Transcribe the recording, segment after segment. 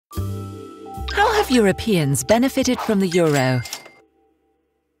have Europeans benefited from the euro?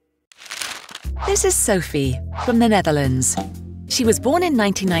 This is Sophie from the Netherlands. She was born in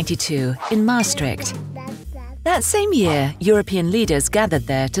 1992 in Maastricht. That same year, European leaders gathered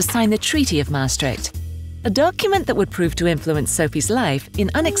there to sign the Treaty of Maastricht, a document that would prove to influence Sophie's life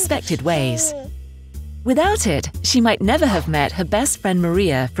in unexpected ways. Without it, she might never have met her best friend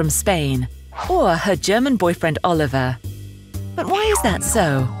Maria from Spain, or her German boyfriend Oliver. But why is that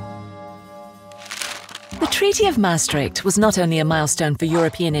so? The Treaty of Maastricht was not only a milestone for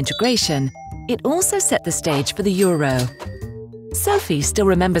European integration, it also set the stage for the euro. Sophie still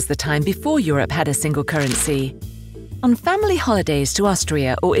remembers the time before Europe had a single currency. On family holidays to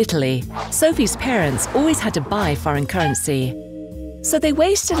Austria or Italy, Sophie's parents always had to buy foreign currency. So they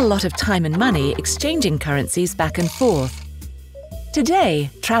wasted a lot of time and money exchanging currencies back and forth.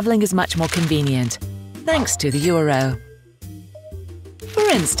 Today, traveling is much more convenient, thanks to the euro. For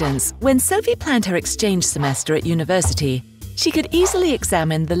instance, when Sophie planned her exchange semester at university, she could easily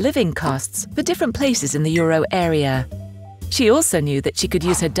examine the living costs for different places in the euro area. She also knew that she could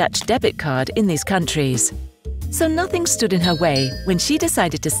use her Dutch debit card in these countries. So nothing stood in her way when she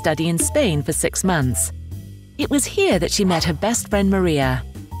decided to study in Spain for 6 months. It was here that she met her best friend Maria.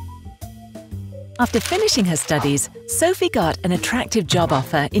 After finishing her studies, Sophie got an attractive job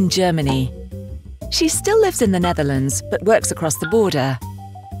offer in Germany. She still lives in the Netherlands but works across the border.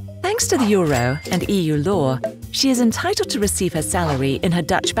 Thanks to the euro and EU law, she is entitled to receive her salary in her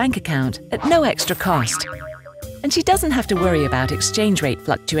Dutch bank account at no extra cost. And she doesn't have to worry about exchange rate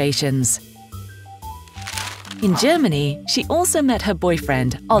fluctuations. In Germany, she also met her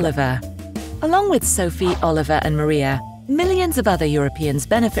boyfriend, Oliver. Along with Sophie, Oliver and Maria, millions of other Europeans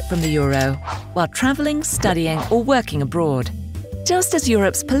benefit from the euro while traveling, studying or working abroad, just as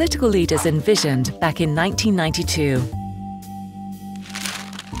Europe's political leaders envisioned back in 1992.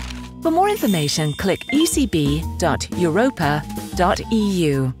 For more information, click ecb.europa.eu.